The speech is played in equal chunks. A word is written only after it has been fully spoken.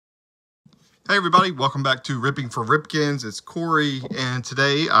Hey everybody, welcome back to Ripping for Ripkins. It's Corey, and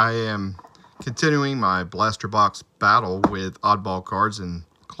today I am continuing my blaster box battle with Oddball cards and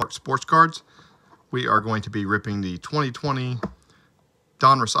Clark Sports cards. We are going to be ripping the 2020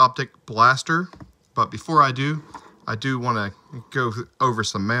 Donruss Optic blaster, but before I do want to go over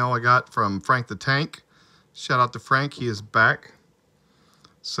some mail I got from Frank the Tank. Shout out to Frank, he is back.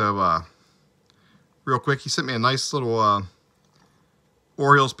 So, real quick, he sent me a nice little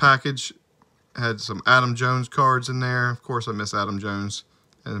Orioles package. Had some Adam Jones cards in there. Of course, I miss Adam Jones.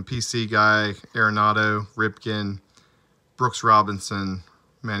 And PC guy, Arenado, Ripken, Brooks Robinson,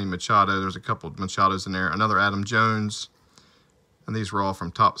 Manny Machado. There's a couple of Machados in there. Another Adam Jones. And these were all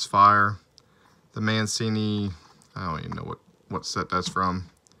from Topps Fire. The Mancini, I don't even know what set that's from.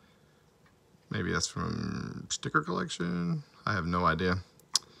 Maybe that's from Sticker Collection. I have no idea.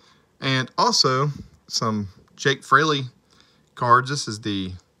 And also, some Jake Fraley cards. This is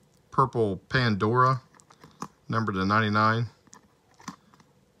the Purple Pandora, numbered to 99.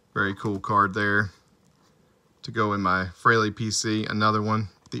 Very cool card there to go in my Fraley PC. Another one,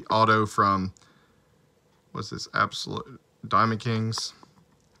 the auto from, what's this, Absolute Diamond Kings.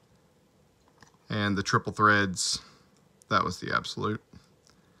 And the Triple Threads, that was the Absolute.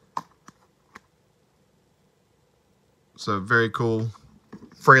 So very cool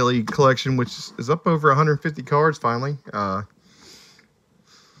Fraley collection, which is up over 150 cards finally.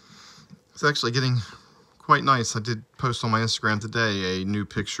 It's actually getting quite nice. I did post on my Instagram today a new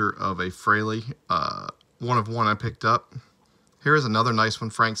picture of a Fraley, one of one I picked up. Here is another nice one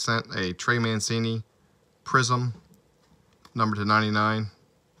Frank sent, a Trey Mancini Prism, numbered to 99.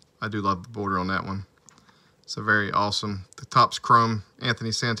 I do love the border on that one. So very awesome. The Topps Chrome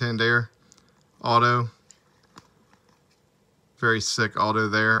Anthony Santander auto. Very sick auto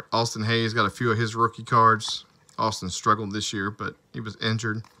there. Austin Hayes got a few of his rookie cards. Austin struggled this year, but he was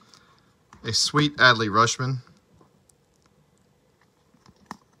injured. A sweet Adley Rutschman.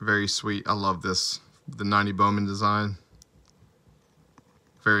 Very sweet. I love this. The 90 Bowman design.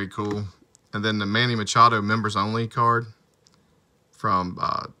 Very cool. And then the Manny Machado members only card from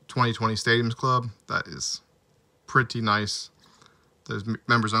 2020 Stadiums Club. That is pretty nice. Those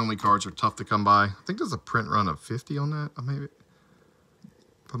members only cards are tough to come by. I think there's a print run of 50 on that, maybe,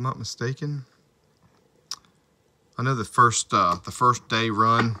 if I'm not mistaken. I know the first day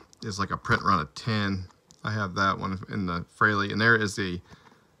run is like a print run of 10. I have that one in the Fraley. And there is the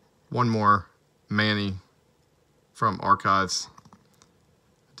one more Manny from Archives.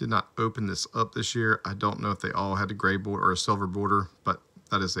 Did not open this up this year. I don't know if they all had a gray border or a silver border, but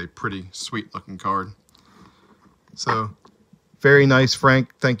that is a pretty sweet looking card. So very nice, Frank.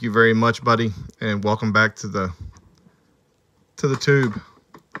 Thank you very much, buddy. And welcome back to the tube.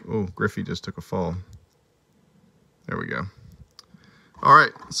 Oh, Griffey just took a fall. There we go. All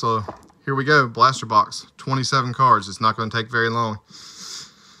right, so here we go. Blaster box, 27 cards. It's not going to take very long,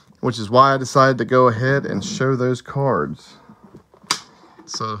 which is why I decided to go ahead and show those cards.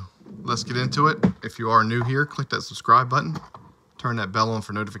 So let's get into it. If you are new here, click that subscribe button. Turn that bell on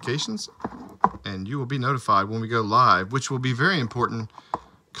for notifications, and you will be notified when we go live, which will be very important.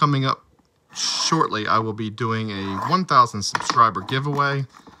 Coming up shortly, I will be doing a 1,000 subscriber giveaway.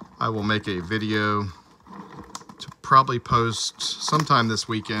 I will make a video to probably post sometime this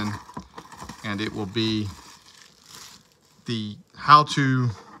weekend, and it will be the how to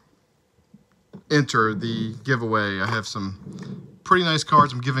enter the giveaway. I have some pretty nice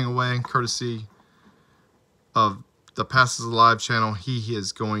cards I'm giving away courtesy of the Passes Alive channel. He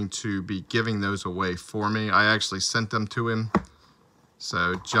is going to be giving those away for me. I actually sent them to him,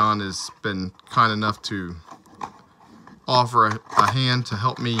 so John has been kind enough to offer a hand to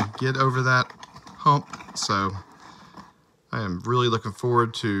help me get over that hump. So I am really looking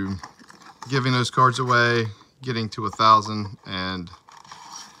forward to giving those cards away, getting to 1,000, and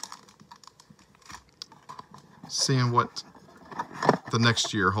seeing what the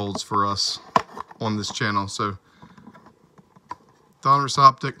next year holds for us on this channel. So Donruss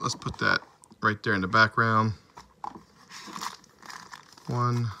Optic, let's put that right there in the background.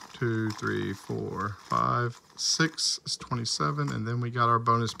 1, 2, 3, 4, 5, 6 is 27, and then we got our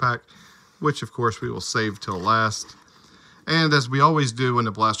bonus pack, which of course we will save till last. And as we always do in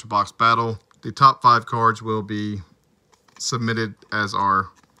the blaster box battle, the top 5 cards will be submitted as our,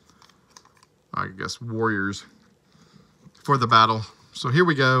 I guess, warriors for the battle. So here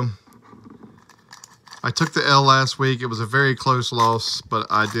we go. I took the L last week. It was a very close loss, but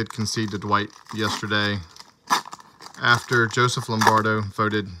I did concede to Dwight yesterday after Joseph Lombardo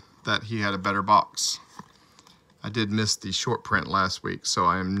voted that he had a better box. I did miss the short print last week, so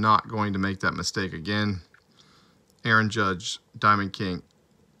I am not going to make that mistake again. Aaron Judge, Diamond King,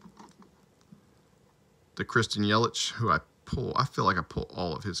 to Christian Yelich, who I feel like I pull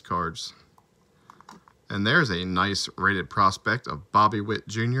all of his cards. And there's a nice rated prospect of Bobby Witt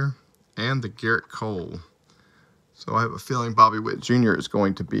Jr. and the Garrett Cole. So I have a feeling Bobby Witt Jr. is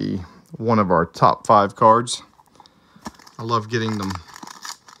going to be one of our top 5 cards. I love getting them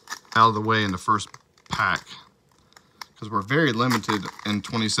out of the way in the first pack, because we're very limited in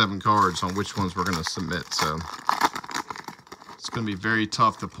 27 cards on which ones we're going to submit. So it's going to be very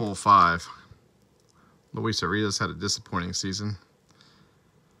tough to pull 5. Luis Arias had a disappointing season.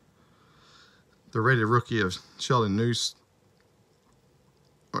 The rated rookie of Sheldon Noose,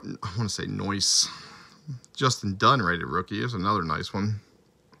 I want to say Noyce. Justin Dunn rated rookie is another nice one.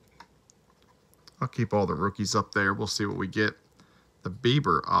 I'll keep all the rookies up there. We'll see what we get. The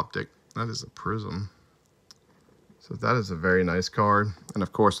Bieber Optic, that is a prism. So that is a very nice card. And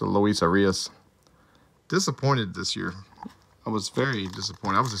of course the Luis Arias. Disappointed this year. I was very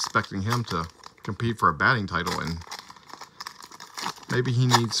disappointed. I was expecting him to compete for a batting title, and maybe he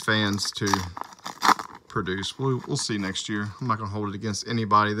needs fans to produce. We'll see next year. I'm not going to hold it against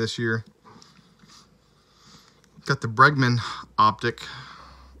anybody this year. Got the Bregman Optic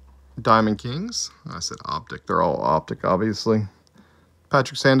Diamond Kings. I said Optic. They're all Optic, obviously.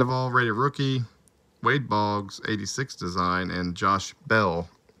 Patrick Sandoval, rated rookie. Wade Boggs, 86 design, and Josh Bell.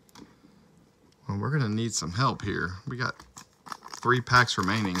 Well, we're going to need some help here. We got 3 packs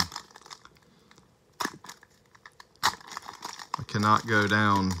remaining. I cannot go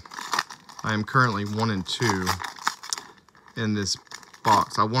down. I am currently 1-2 in this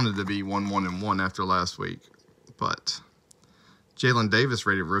box. I wanted to be 1-1-1 after last week, but Jalen Davis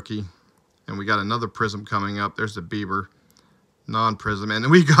rated rookie, and we got another prism coming up. There's the Bieber non-prism, and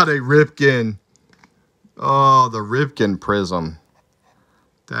we got a Ripken. Oh, the Ripken prism.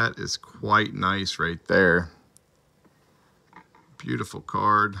 That is quite nice right there. Beautiful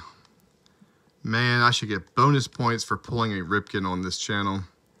card. Man, I should get bonus points for pulling a Ripken on this channel.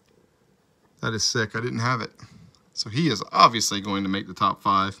 That is sick. I didn't have it. So he is obviously going to make the top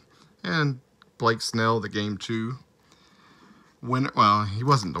 5. And Blake Snell, the Game 2 winner. Well, he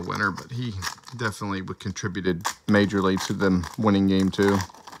wasn't the winner, but he definitely contributed majorly to them winning Game 2.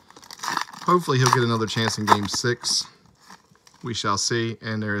 Hopefully he'll get another chance in Game 6. We shall see.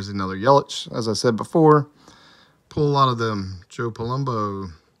 And there is another Yelich, as I said before. Pull a lot of them. Joe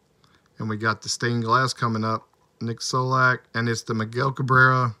Palumbo. And we got the stained glass coming up. Nick Solak. And it's the Miguel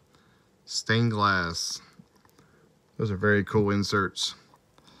Cabrera stained glass. Those are very cool inserts.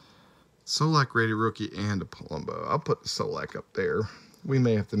 Solak rated rookie and a Palumbo. I'll put the Solak up there. We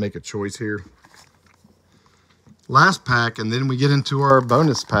may have to make a choice here. Last pack, and then we get into our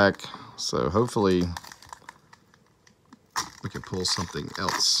bonus pack. So hopefully we can pull something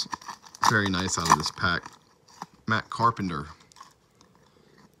else very nice out of this pack. Matt Carpenter.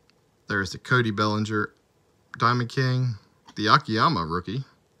 There's the Cody Bellinger Diamond King, the Akiyama rookie,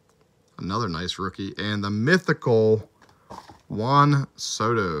 another nice rookie, and the mythical Juan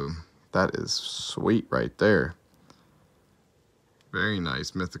Soto. That is sweet right there. Very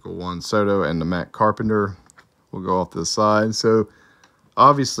nice mythical Juan Soto, and the Matt Carpenter will go off to the side. So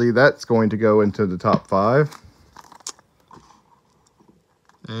obviously that's going to go into the top 5.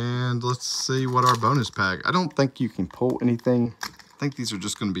 And let's see what our bonus pack. I don't think you can pull anything. I think these are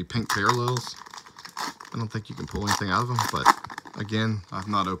just going to be pink parallels. I don't think you can pull anything out of them, but again, I've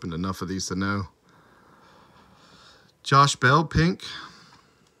not opened enough of these to know. Josh Bell, pink.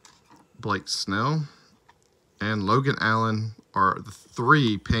 Blake Snell and Logan Allen are the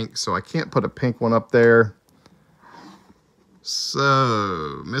 3 pink, so I can't put a pink one up there.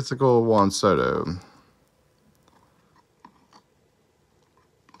 So, mythical Juan Soto.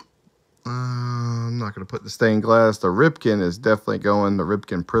 I'm not going to put the stained glass. The Ripken is definitely going. The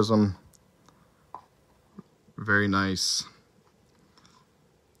Ripken Prism. Very nice.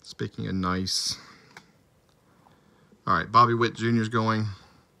 Speaking of nice. All right, Bobby Witt Jr. is going.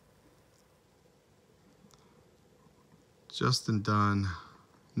 Justin Dunn,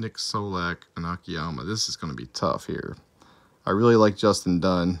 Nick Solak, and Akiyama. This is going to be tough here. I really like Justin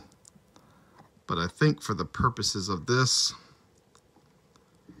Dunn, but I think for the purposes of this,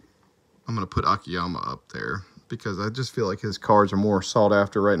 I'm going to put Akiyama up there because I just feel like his cards are more sought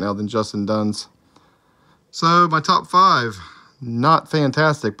after right now than Justin Dunn's. So my top 5, not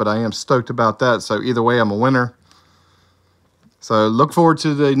fantastic, but I am stoked about that. So either way, I'm a winner. So look forward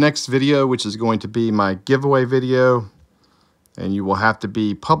to the next video, which is going to be my giveaway video. And you will have to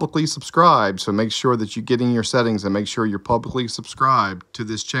be publicly subscribed. So make sure that you get in your settings and make sure you're publicly subscribed to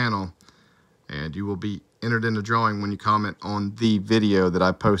this channel. And you will be entered in the drawing when you comment on the video that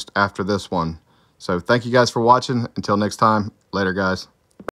I post after this one. So thank you guys for watching. Until next time, later guys.